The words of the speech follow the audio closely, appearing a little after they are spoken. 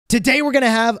Today we're going to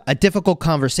have a difficult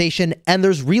conversation, and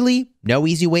there's really no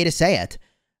easy way to say it.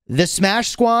 The Smash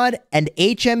Squad and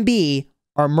HMB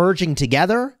are merging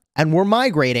together, and we're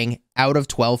migrating out of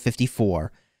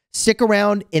 1254. Stick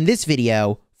around in this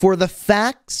video for the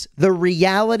facts, the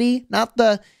reality, not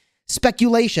the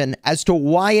speculation as to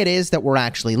why it is that we're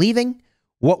actually leaving,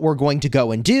 what we're going to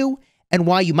go and do, and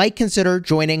why you might consider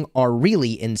joining our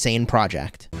really insane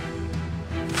project.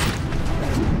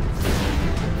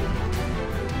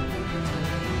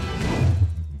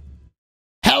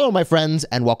 Hello, my friends,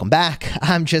 and welcome back.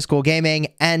 I'm Chisgule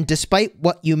Gaming, and despite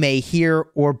what you may hear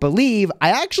or believe, I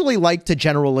actually like to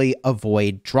generally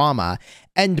avoid drama,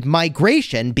 and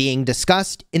migration being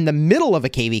discussed in the middle of a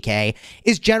KVK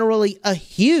is generally a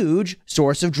huge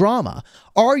source of drama.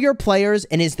 Are your players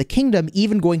and is the kingdom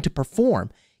even going to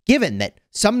perform, given that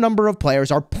some number of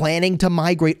players are planning to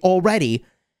migrate already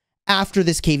after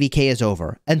this KVK is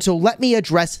over? And so let me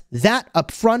address that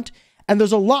up front. And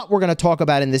there's a lot we're going to talk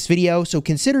about in this video, so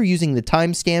consider using the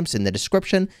timestamps in the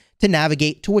description to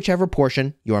navigate to whichever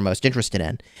portion you're most interested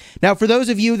in. Now, for those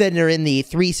of you that are in the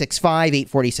 365,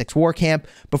 846 war camp,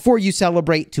 before you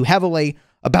celebrate too heavily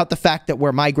about the fact that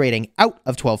we're migrating out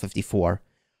of 1254,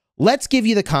 let's give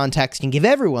you the context and give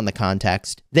everyone the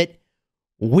context that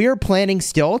we're planning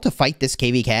still to fight this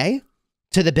KVK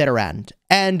to the bitter end.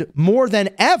 And more than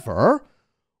ever,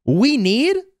 we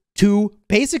need to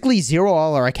basically zero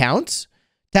all our accounts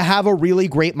to have a really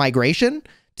great migration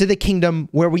to the kingdom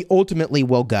where we ultimately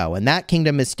will go. And that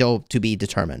kingdom is still to be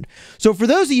determined. So for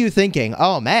those of you thinking,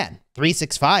 oh man,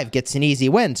 365 gets an easy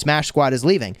win, Smash Squad is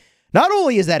leaving. Not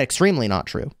only is that extremely not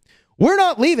true, we're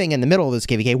not leaving in the middle of this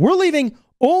KVK. We're leaving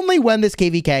only when this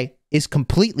KVK is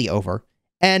completely over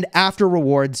and after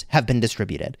rewards have been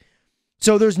distributed.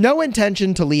 So there's no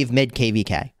intention to leave mid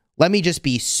KVK. Let me just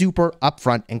be super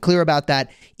upfront and clear about that,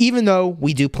 even though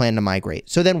we do plan to migrate.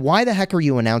 So then why the heck are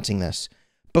you announcing this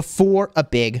before a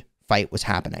big fight was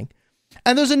happening?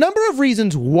 And there's a number of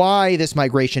reasons why this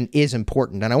migration is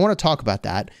important, and I want to talk about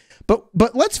that. But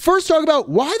let's first talk about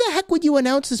why the heck would you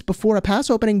announce this before a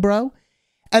pass opening, bro?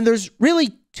 And there's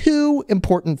really two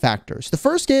important factors. The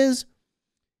first is,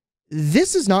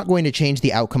 this is not going to change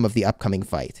the outcome of the upcoming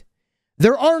fight.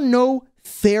 There are no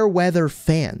fair weather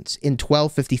fans in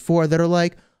 1254 that are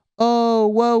like, oh,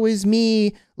 woe is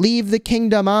me, leave the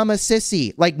kingdom, I'm a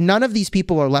sissy. Like, none of these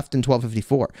people are left in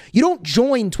 1254. You don't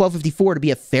join 1254 to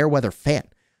be a fair weather fan.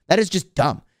 That is just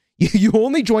dumb. You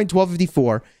only join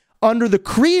 1254 under the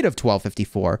creed of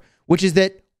 1254, which is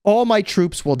that all my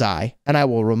troops will die. And I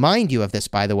will remind you of this,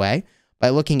 by the way, by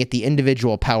looking at the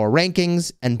individual power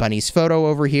rankings and Bunny's photo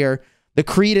over here. The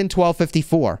creed in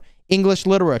 1254. English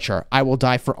literature, I will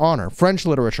die for honor. French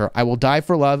literature, I will die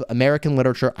for love. American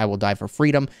literature, I will die for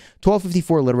freedom.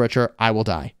 1254 literature, I will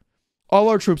die. All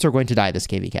our troops are going to die this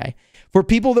KVK. For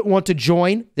people that want to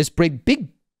join this big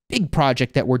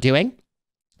project that we're doing,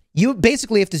 you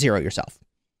basically have to zero yourself,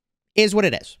 is what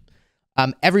it is.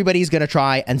 Everybody's going to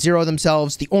try and zero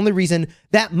themselves. The only reason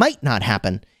that might not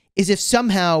happen is if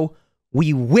somehow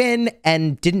we win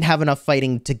and didn't have enough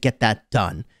fighting to get that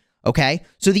done. Okay?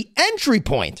 So the entry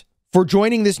point for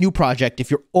joining this new project, if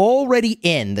you're already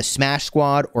in the Smash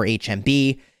Squad or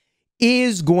HMB,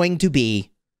 is going to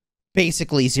be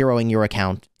basically zeroing your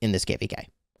account in this KVK.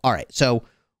 All right, so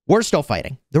we're still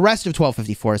fighting. The rest of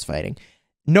 1254 is fighting.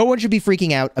 No one should be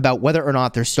freaking out about whether or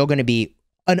not there's still going to be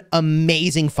an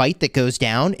amazing fight that goes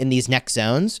down in these next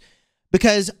zones,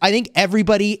 because I think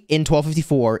everybody in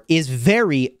 1254 is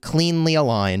very cleanly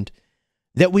aligned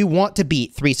that we want to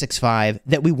beat 365,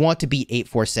 that we want to beat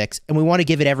 846, and we want to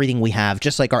give it everything we have,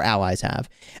 just like our allies have.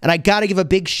 And I got to give a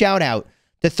big shout out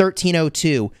to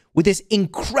 1302 with this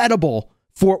incredible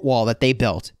fort wall that they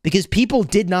built, because people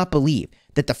did not believe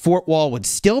that the fort wall would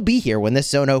still be here when this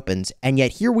zone opens, and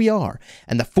yet here we are.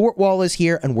 And the fort wall is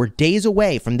here, and we're days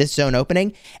away from this zone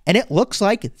opening, and it looks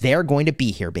like they're going to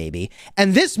be here, baby.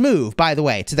 And this move, by the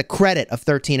way, to the credit of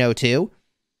 1302,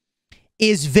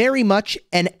 is very much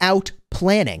an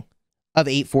out-planning of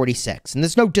 846. And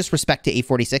there's no disrespect to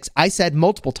 846. I said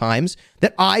multiple times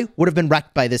that I would have been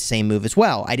wrecked by this same move as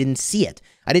well. I didn't see it.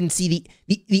 I didn't see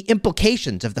the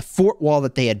implications of the fort wall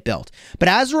that they had built. But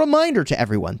as a reminder to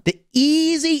everyone, the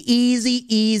easy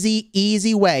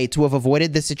way to have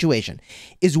avoided this situation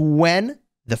is when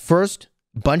the first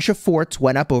bunch of forts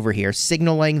went up over here,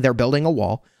 signaling they're building a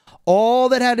wall. All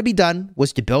that had to be done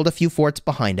was to build a few forts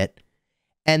behind it,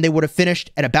 and they would have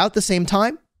finished at about the same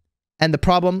time, and the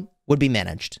problem would be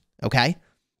managed, okay?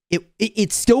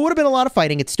 It still would have been a lot of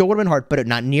fighting. It still would have been hard, but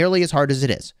not nearly as hard as it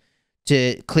is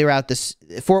to clear out this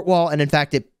fort wall, and in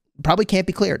fact, it probably can't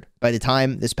be cleared by the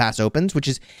time this pass opens, which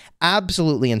is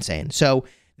absolutely insane. So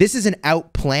this is an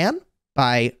outplan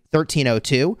by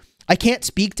 1302. I can't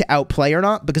speak to outplay or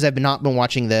not because I've not been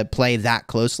watching the play that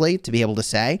closely to be able to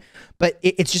say, but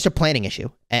it's just a planning issue,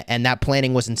 and that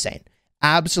planning was insane.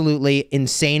 Absolutely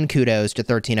insane kudos to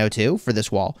 1302 for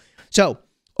this wall. So,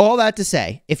 all that to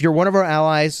say, if you're one of our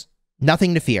allies,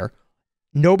 nothing to fear.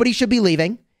 Nobody should be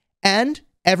leaving, and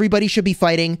everybody should be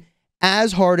fighting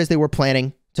as hard as they were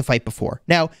planning to fight before.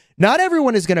 Now, not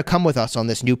everyone is going to come with us on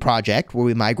this new project where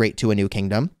we migrate to a new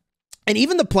kingdom. And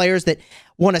even the players that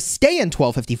want to stay in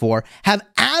 1254 have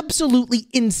absolutely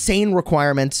insane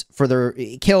requirements for their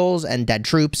kills and dead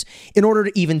troops in order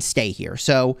to even stay here.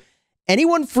 So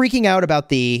anyone freaking out about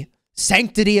the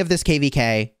sanctity of this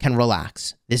KVK can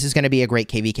relax. This is going to be a great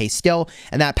KVK still,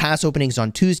 and that pass opening is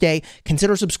on Tuesday.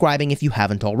 Consider subscribing if you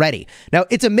haven't already. Now,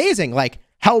 it's amazing, like,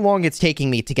 how long it's taking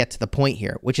me to get to the point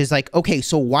here, which is like, okay,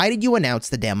 so why did you announce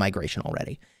the damn migration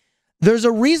already? There's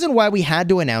a reason why we had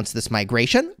to announce this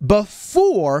migration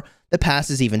before the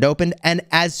pass is even opened and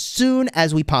as soon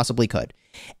as we possibly could.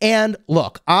 And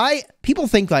look, people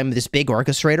think I'm this big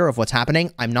orchestrator of what's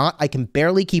happening. I'm not. I can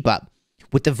barely keep up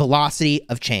with the velocity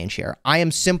of change here. I am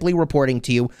simply reporting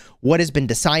to you what has been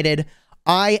decided.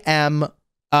 I am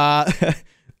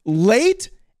late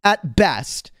at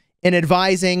best in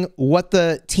advising what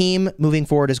the team moving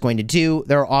forward is going to do.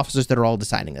 There are officers that are all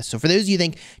deciding this. So for those of you who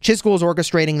think Chisgule is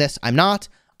orchestrating this, I'm not.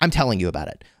 I'm telling you about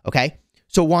it, okay?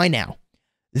 So why now?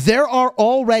 There are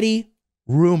already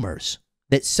rumors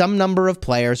that some number of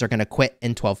players are going to quit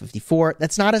in 1254.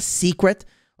 That's not a secret,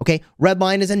 okay?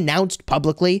 Redline has announced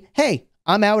publicly, hey,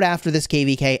 I'm out after this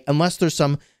KVK unless there's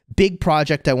some big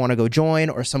project I want to go join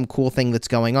or some cool thing that's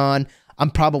going on. I'm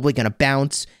probably going to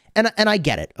bounce, and I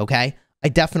get it, okay? I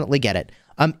definitely get it.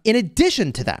 In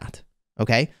addition to that,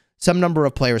 okay, some number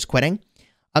of players quitting.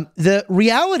 The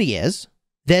reality is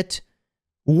that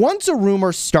once a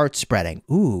rumor starts spreading,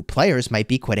 ooh, players might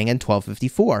be quitting in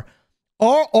 1254.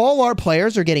 All our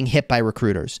players are getting hit by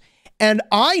recruiters. And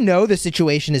I know the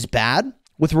situation is bad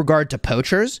with regard to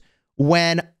poachers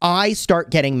when I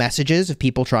start getting messages of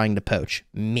people trying to poach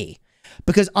me.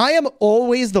 Because I am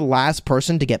always the last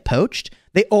person to get poached.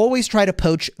 They always try to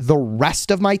poach the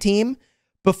rest of my team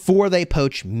before they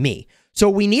poach me. So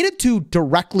we needed to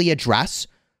directly address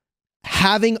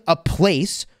having a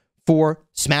place for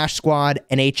Smash Squad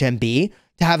and HMB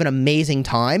to have an amazing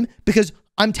time, because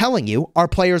I'm telling you, our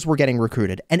players were getting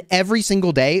recruited, and every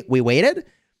single day we waited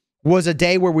was a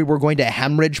day where we were going to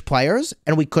hemorrhage players,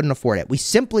 and we couldn't afford it. We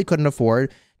simply couldn't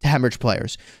afford to hemorrhage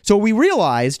players. So we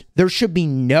realized there should be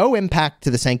no impact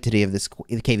to the sanctity of this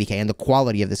KVK and the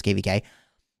quality of this KVK,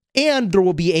 and there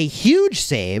will be a huge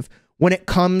save when it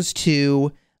comes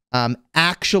to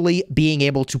actually being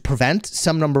able to prevent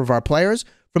some number of our players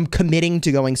from committing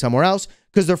to going somewhere else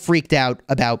because they're freaked out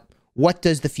about what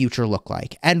does the future look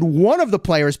like. And one of the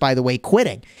players, by the way,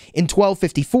 quitting in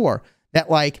 1254, that,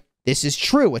 like, this is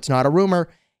true, it's not a rumor,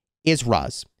 is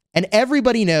Ruz. And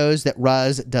everybody knows that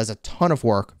Ruz does a ton of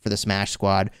work for the Smash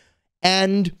Squad,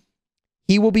 and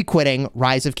he will be quitting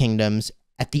Rise of Kingdoms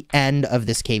at the end of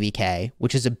this KVK,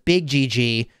 which is a big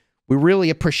GG. We really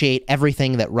appreciate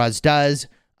everything that Ruz does.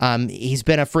 He's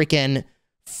been a freaking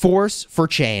force for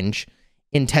change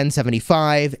in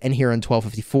 1075 and here in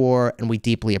 1254, and we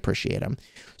deeply appreciate him.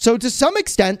 So to some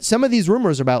extent, some of these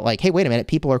rumors about, like, hey, wait a minute,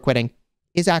 people are quitting,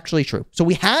 is actually true. So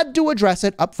we had to address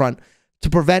it up front to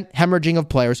prevent hemorrhaging of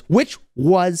players, which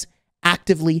was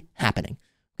actively happening.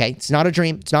 Okay, it's not a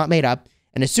dream, it's not made up.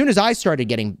 And as soon as I started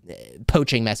getting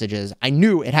poaching messages, I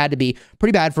knew it had to be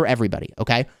pretty bad for everybody,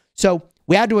 okay? So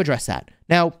we had to address that.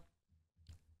 Now,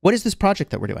 what is this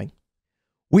project that we're doing?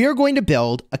 We are going to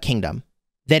build a kingdom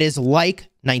that is like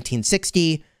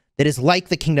 1960, that is like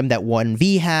the kingdom that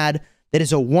 1V had, that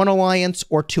is a 1 alliance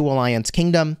or 2 alliance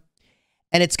kingdom.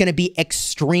 And it's going to be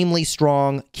extremely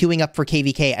strong, queuing up for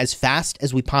KVK as fast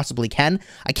as we possibly can.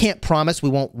 I can't promise we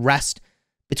won't rest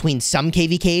between some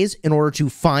KVKs in order to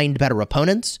find better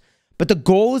opponents, but the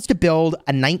goal is to build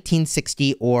a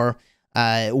 1960 or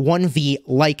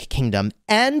 1V-like kingdom,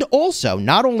 and also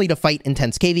not only to fight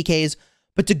intense KVKs,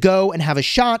 but to go and have a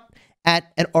shot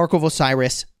at an Ark of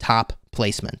Osiris top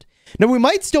placement. Now, we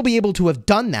might still be able to have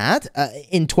done that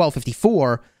in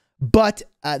 1254, but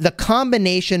the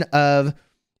combination of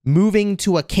moving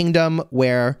to a kingdom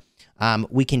where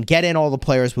we can get in all the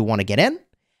players we want to get in,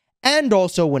 and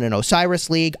also win an Osiris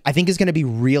League, I think is going to be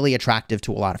really attractive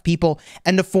to a lot of people,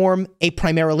 and to form a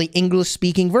primarily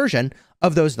English-speaking version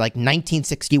of those, like,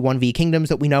 1960 1V kingdoms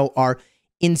that we know are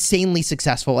insanely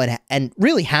successful and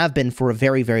really have been for a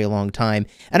very, very long time.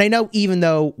 And I know even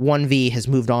though 1V has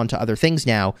moved on to other things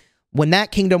now, when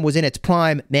that kingdom was in its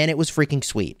prime, man, it was freaking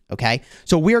sweet, okay?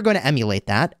 So we're going to emulate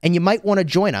that, and you might want to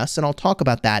join us, and I'll talk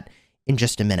about that in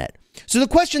just a minute. So the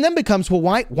question then becomes, well,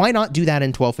 why not do that in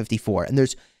 1254? And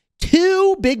there's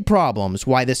two big problems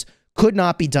why this could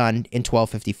not be done in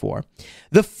 1254.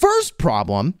 The first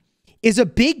problem is a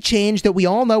big change that we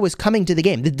all know is coming to the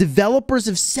game. The developers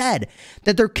have said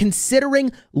that they're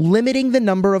considering limiting the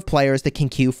number of players that can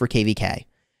queue for KVK.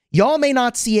 Y'all may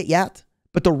not see it yet,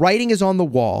 but the writing is on the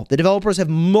wall. The developers have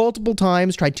multiple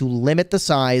times tried to limit the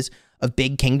size of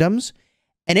big kingdoms,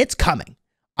 and it's coming.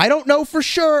 I don't know for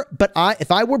sure, but if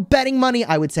I were betting money,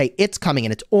 I would say it's coming,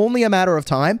 and it's only a matter of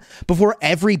time before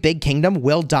every big kingdom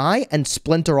will die and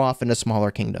splinter off into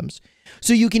smaller kingdoms.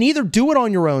 So you can either do it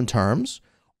on your own terms,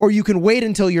 or you can wait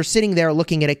until you're sitting there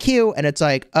looking at a queue, and it's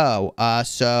like, oh,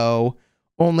 so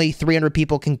only 300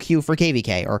 people can queue for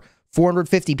KVK, or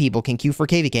 450 people can queue for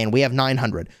KVK, and we have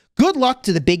 900. Good luck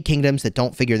to the big kingdoms that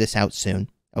don't figure this out soon,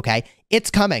 okay? It's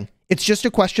coming. It's just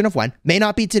a question of when. May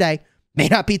not be today, may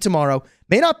not be tomorrow,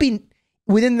 may not be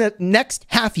within the next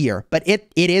half year, but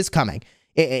it is coming.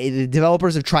 The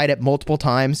developers have tried it multiple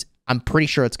times. I'm pretty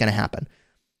sure it's going to happen.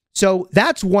 So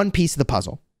that's one piece of the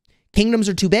puzzle. Kingdoms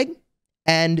are too big,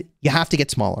 and you have to get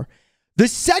smaller. The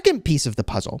second piece of the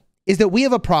puzzle is that we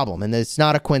have a problem, and it's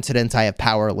not a coincidence I have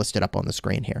power listed up on the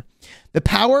screen here. The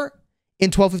power in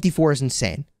 1254 is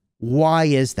insane. Why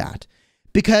is that?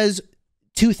 Because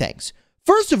two things.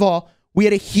 First of all, we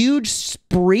had a huge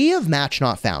spree of match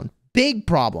not found. Big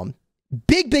problem.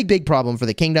 Big problem for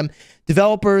the kingdom.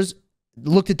 Developers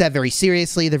looked at that very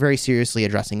seriously. They're very seriously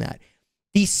addressing that.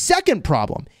 The second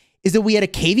problem is that we had a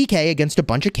KVK against a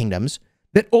bunch of kingdoms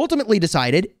that ultimately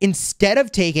decided, instead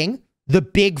of taking the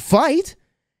big fight,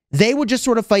 they would just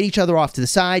sort of fight each other off to the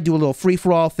side, do a little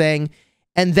free-for-all thing,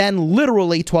 and then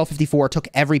literally 1254 took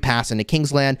every pass into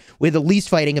Kingsland with the least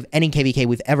fighting of any KVK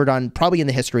we've ever done, probably in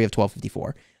the history of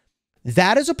 1254.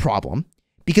 That is a problem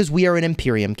because we are an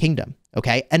Imperium kingdom,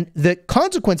 okay? And the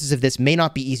consequences of this may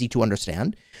not be easy to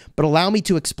understand, but allow me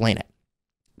to explain it.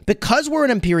 Because we're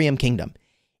an Imperium kingdom,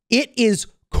 it is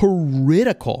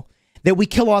critical that we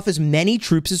kill off as many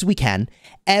troops as we can,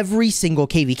 every single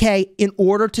KVK, in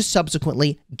order to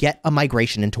subsequently get a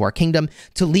migration into our kingdom,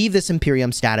 to leave this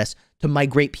Imperium status, to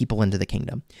migrate people into the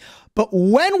kingdom. But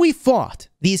when we fought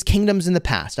these kingdoms in the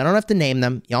past, I don't have to name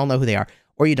them, y'all know who they are,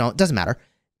 or you don't, doesn't matter.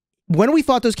 When we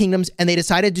fought those kingdoms and they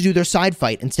decided to do their side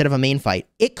fight instead of a main fight,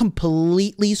 it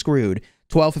completely screwed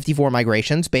 1254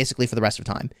 migrations, basically for the rest of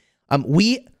time.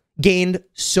 We gained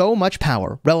so much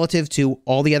power relative to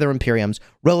all the other Imperiums,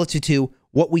 relative to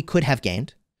what we could have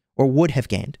gained or would have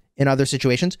gained in other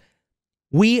situations.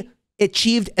 We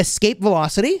achieved escape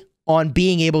velocity on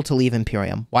being able to leave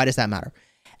Imperium. Why does that matter?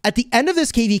 At the end of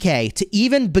this KVK, to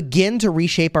even begin to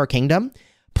reshape our kingdom,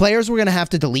 players were going to have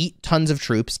to delete tons of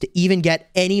troops to even get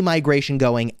any migration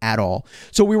going at all.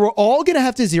 So we were all going to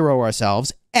have to zero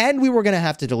ourselves, and we were going to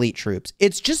have to delete troops.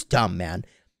 It's just dumb, man.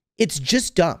 It's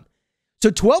just dumb. So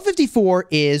 1254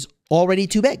 is already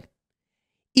too big.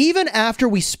 Even after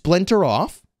we splinter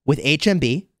off with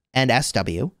HMB and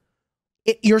SW,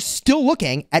 you're still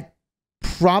looking at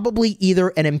probably either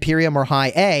an Imperium or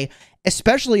High A,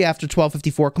 especially after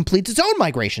 1254 completes its own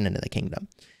migration into the kingdom.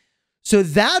 So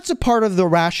that's a part of the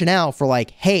rationale for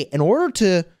like, hey, in order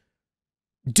to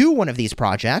do one of these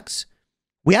projects,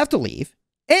 we have to leave.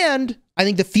 And I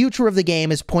think the future of the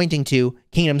game is pointing to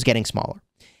kingdoms getting smaller.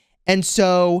 And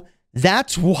so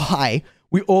that's why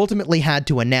we ultimately had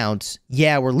to announce,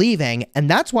 yeah, we're leaving. And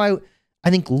that's why I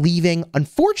think leaving,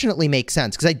 unfortunately, makes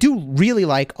sense. Because I do really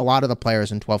like a lot of the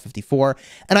players in 1254.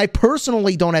 And I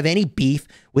personally don't have any beef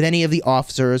with any of the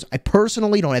officers. I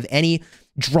personally don't have any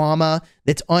drama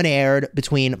that's unaired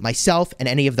between myself and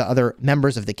any of the other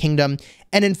members of the kingdom.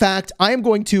 And in fact, I am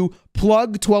going to plug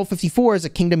 1254 as a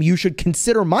kingdom you should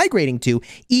consider migrating to,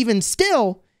 even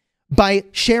still, by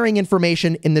sharing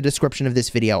information in the description of this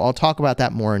video. I'll talk about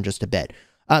that more in just a bit.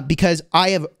 Because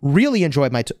I have really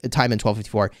enjoyed my time in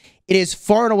 1254. It is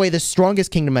far and away the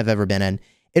strongest kingdom I've ever been in.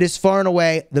 It is far and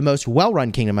away the most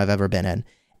well-run kingdom I've ever been in.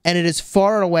 And it is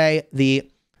far and away the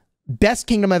best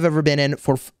kingdom I've ever been in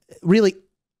for really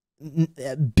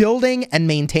building and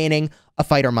maintaining a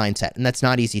fighter mindset. And that's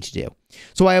not easy to do.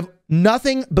 So I have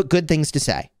nothing but good things to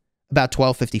say about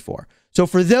 1254. So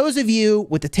for those of you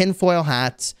with the tinfoil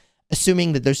hats,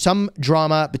 assuming that there's some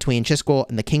drama between Chisgule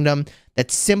and the kingdom,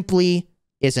 that simply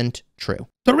isn't true.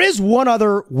 There is one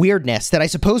other weirdness that I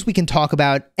suppose we can talk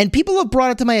about, and people have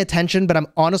brought it to my attention, but I'm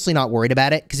honestly not worried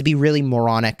about it because it'd be really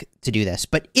moronic to do this.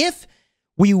 But if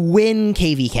we win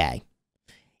KVK,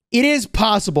 it is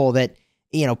possible that,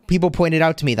 you know, people pointed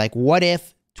out to me, like, what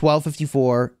if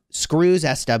 1254 screws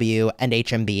SW and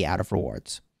HMB out of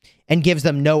rewards and gives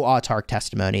them no autarch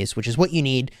testimonies, which is what you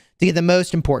need to get the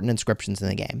most important inscriptions in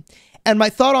the game. And my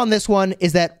thought on this one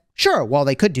is that, sure, while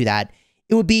they could do that,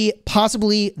 it would be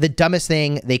possibly the dumbest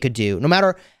thing they could do. No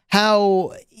matter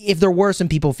how, if there were some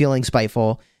people feeling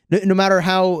spiteful, no matter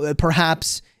how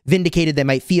perhaps vindicated they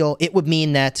might feel, it would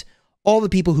mean that all the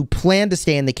people who plan to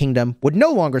stay in the kingdom would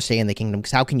no longer stay in the kingdom,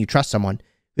 because how can you trust someone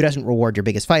who doesn't reward your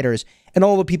biggest fighters? And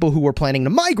all the people who were planning to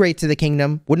migrate to the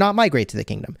kingdom would not migrate to the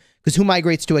kingdom, because who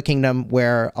migrates to a kingdom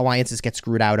where alliances get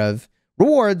screwed out of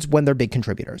rewards when they're big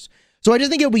contributors? So I just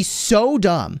think it would be so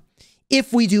dumb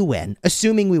if we do win,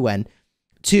 assuming we win,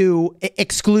 to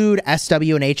exclude SW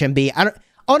and HMB.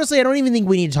 Honestly, I don't even think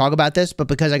we need to talk about this, but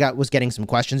because I was getting some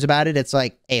questions about it, it's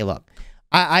like, hey, look,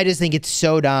 I just think it's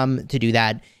so dumb to do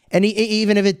that. And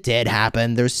even if it did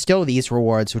happen, there's still these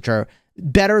rewards, which are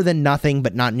better than nothing,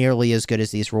 but not nearly as good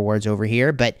as these rewards over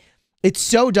here. But it's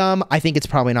so dumb, I think it's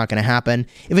probably not going to happen.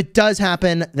 If it does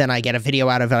happen, then I get a video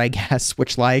out of it, I guess,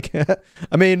 which, like,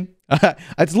 I mean,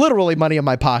 it's literally money in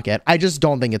my pocket. I just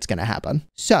don't think it's going to happen.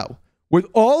 So, with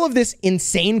all of this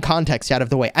insane context out of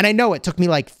the way, and I know it took me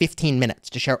like 15 minutes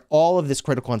to share all of this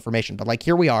critical information, but like,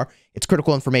 here we are. It's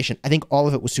critical information. I think all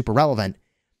of it was super relevant.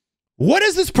 What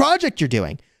is this project you're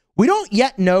doing? We don't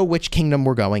yet know which kingdom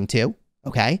we're going to,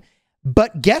 okay?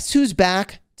 But guess who's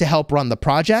back to help run the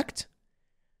project?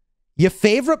 Your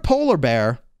favorite polar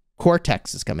bear,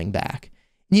 Cortex, is coming back.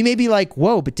 And you may be like,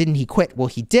 whoa, but didn't he quit? Well,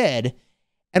 he did.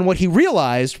 And what he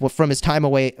realized from his time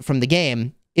away from the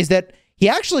game is that he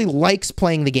actually likes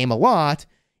playing the game a lot.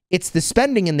 It's the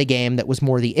spending in the game that was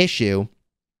more the issue.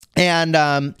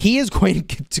 And he is going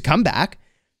to come back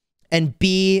and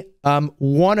be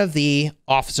one of the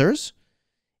officers,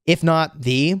 if not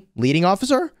the leading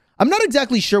officer. I'm not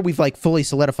exactly sure we've like fully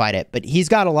solidified it, but he's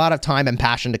got a lot of time and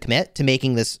passion to commit to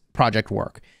making this project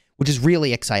work, which is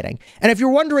really exciting. And if you're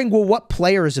wondering, well, what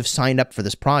players have signed up for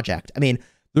this project? I mean,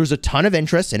 there's a ton of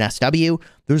interest in SW.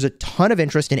 There's a ton of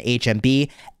interest in HMB.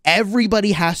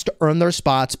 Everybody has to earn their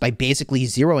spots by basically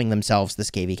zeroing themselves this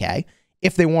KVK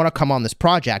if they want to come on this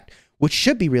project, which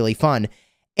should be really fun.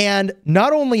 And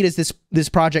not only is this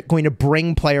project going to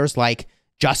bring players like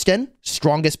Justin,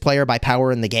 strongest player by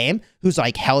power in the game, who's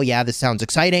like, hell yeah, this sounds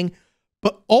exciting.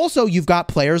 But also you've got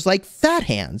players like Fat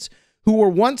Hands, who were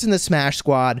once in the Smash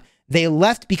Squad. They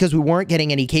left because we weren't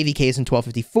getting any KVKs in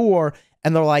 1254.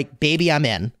 And they're like, baby, I'm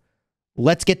in.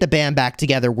 Let's get the band back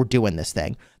together. We're doing this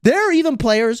thing. There are even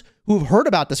players who've heard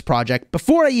about this project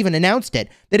before I even announced it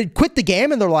that had quit the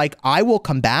game. And they're like, I will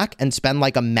come back and spend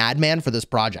like a madman for this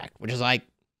project, which is like,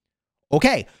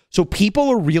 okay. So people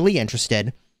are really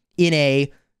interested in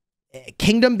a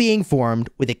kingdom being formed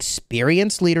with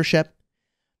experienced leadership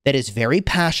that is very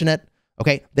passionate,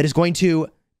 okay, that is going to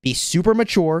be super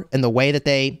mature in the way that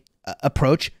they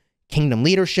approach kingdom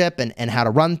leadership and how to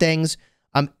run things.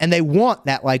 And they want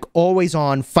that like always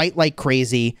on, fight like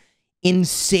crazy,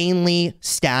 insanely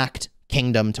stacked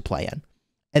kingdom to play in.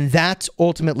 And that's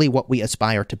ultimately what we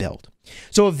aspire to build.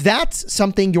 So if that's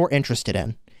something you're interested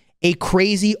in, a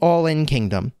crazy all-in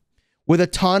kingdom with a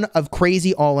ton of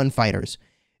crazy all-in fighters,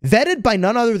 vetted by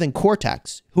none other than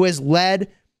Cortex, who has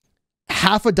led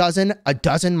a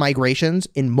dozen migrations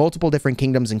in multiple different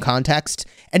kingdoms and contexts,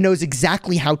 and knows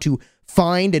exactly how to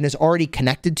find and is already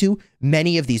connected to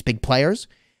many of these big players,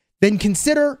 then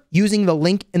consider using the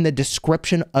link in the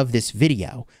description of this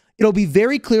video. It'll be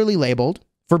very clearly labeled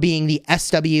for being the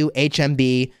SW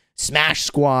HMB Smash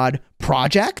Squad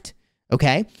project,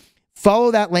 okay?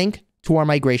 Follow that link to our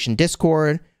migration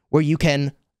Discord, where you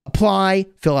can apply,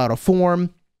 fill out a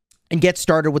form, and get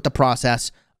started with the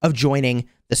process of joining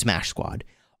the Smash Squad.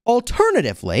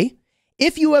 Alternatively,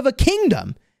 if you have a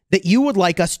kingdom that you would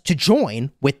like us to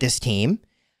join with this team,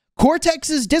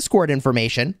 Cortex's Discord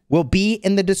information will be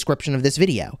in the description of this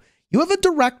video. You have a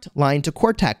direct line to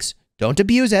Cortex. Don't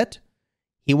abuse it.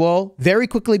 He will very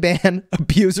quickly ban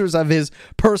abusers of his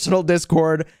personal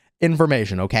Discord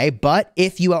information, okay? But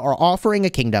if you are offering a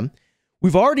kingdom,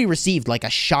 we've already received like a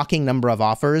shocking number of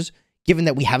offers, given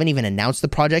that we haven't even announced the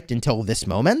project until this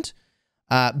moment.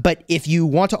 But if you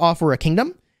want to offer a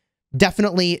kingdom,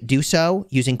 definitely do so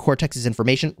using Cortex's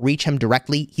information. Reach him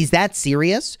directly. He's that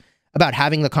serious about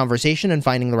having the conversation and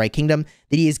finding the right kingdom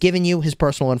that he has given you his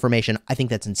personal information. I think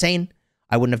that's insane.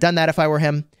 I wouldn't have done that if I were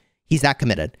him. He's that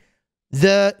committed.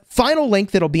 The final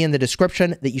link that'll be in the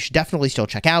description that you should definitely still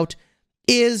check out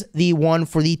is the one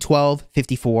for the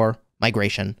 1254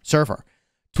 migration server.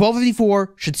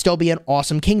 1254 should still be an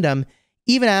awesome kingdom.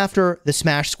 Even after the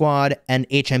Smash Squad and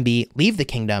HMB leave the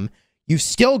kingdom, you've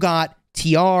still got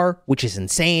TR, which is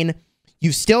insane.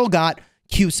 You've still got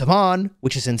Q Savan,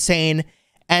 which is insane.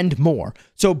 and more.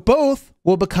 So both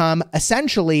will become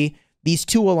essentially these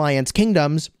 2 alliance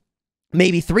kingdoms,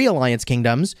 maybe 3 alliance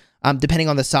kingdoms, depending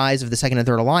on the size of the second and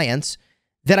third alliance,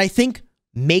 that I think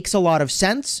makes a lot of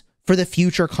sense for the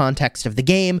future context of the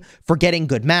game, for getting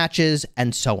good matches,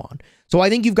 and so on. So I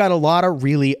think you've got a lot of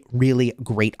really, really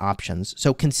great options.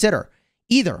 So consider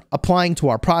either applying to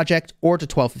our project or to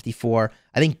 1254.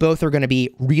 I think both are going to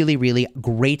be really, really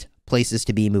great places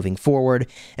to be moving forward.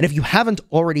 And if you haven't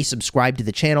already subscribed to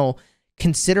the channel,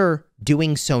 consider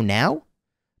doing so now,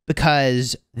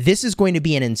 because this is going to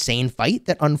be an insane fight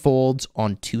that unfolds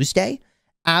on Tuesday.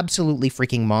 Absolutely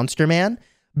freaking monster, man.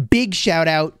 Big shout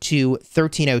out to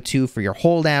 1302 for your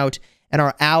holdout, and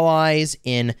our allies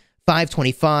in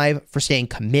 525 for staying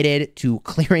committed to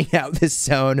clearing out this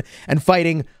zone and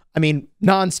fighting, I mean,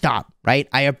 nonstop, right?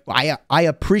 I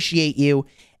appreciate you,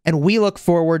 and we look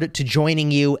forward to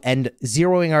joining you and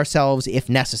zeroing ourselves, if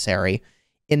necessary,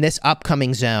 in this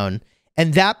upcoming zone.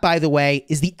 And that, by the way,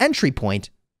 is the entry point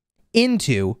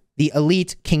into the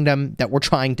elite kingdom that we're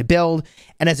trying to build,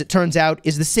 and as it turns out,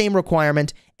 is the same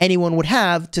requirement anyone would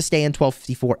have to stay in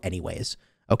 1254 anyways,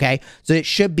 okay? So it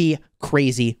should be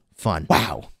crazy fun.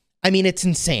 Wow. I mean, it's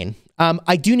insane.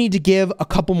 I do need to give a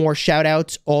couple more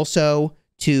shout-outs also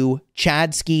to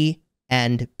Chisgule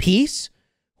and Peace,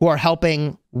 who are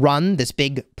helping run this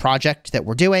big project that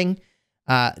we're doing.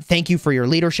 Thank you for your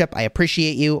leadership. I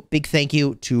appreciate you. Big thank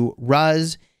you to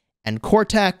Ruz and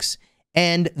Cortex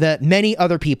and the many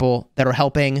other people that are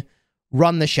helping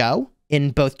run the show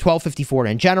in both 1254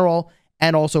 in general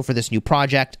and also for this new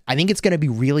project. I think it's going to be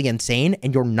really insane,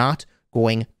 and you're not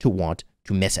going to want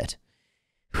to miss it.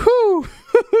 Whew!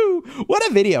 What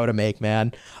a video to make,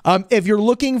 man. If you're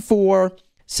looking for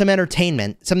some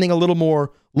entertainment, something a little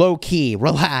more low-key,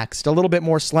 relaxed, a little bit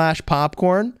more slash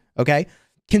popcorn, okay,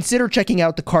 consider checking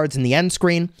out the cards in the end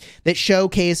screen that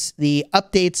showcase the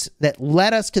updates that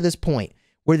led us to this point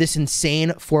where this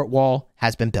insane fort wall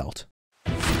has been built.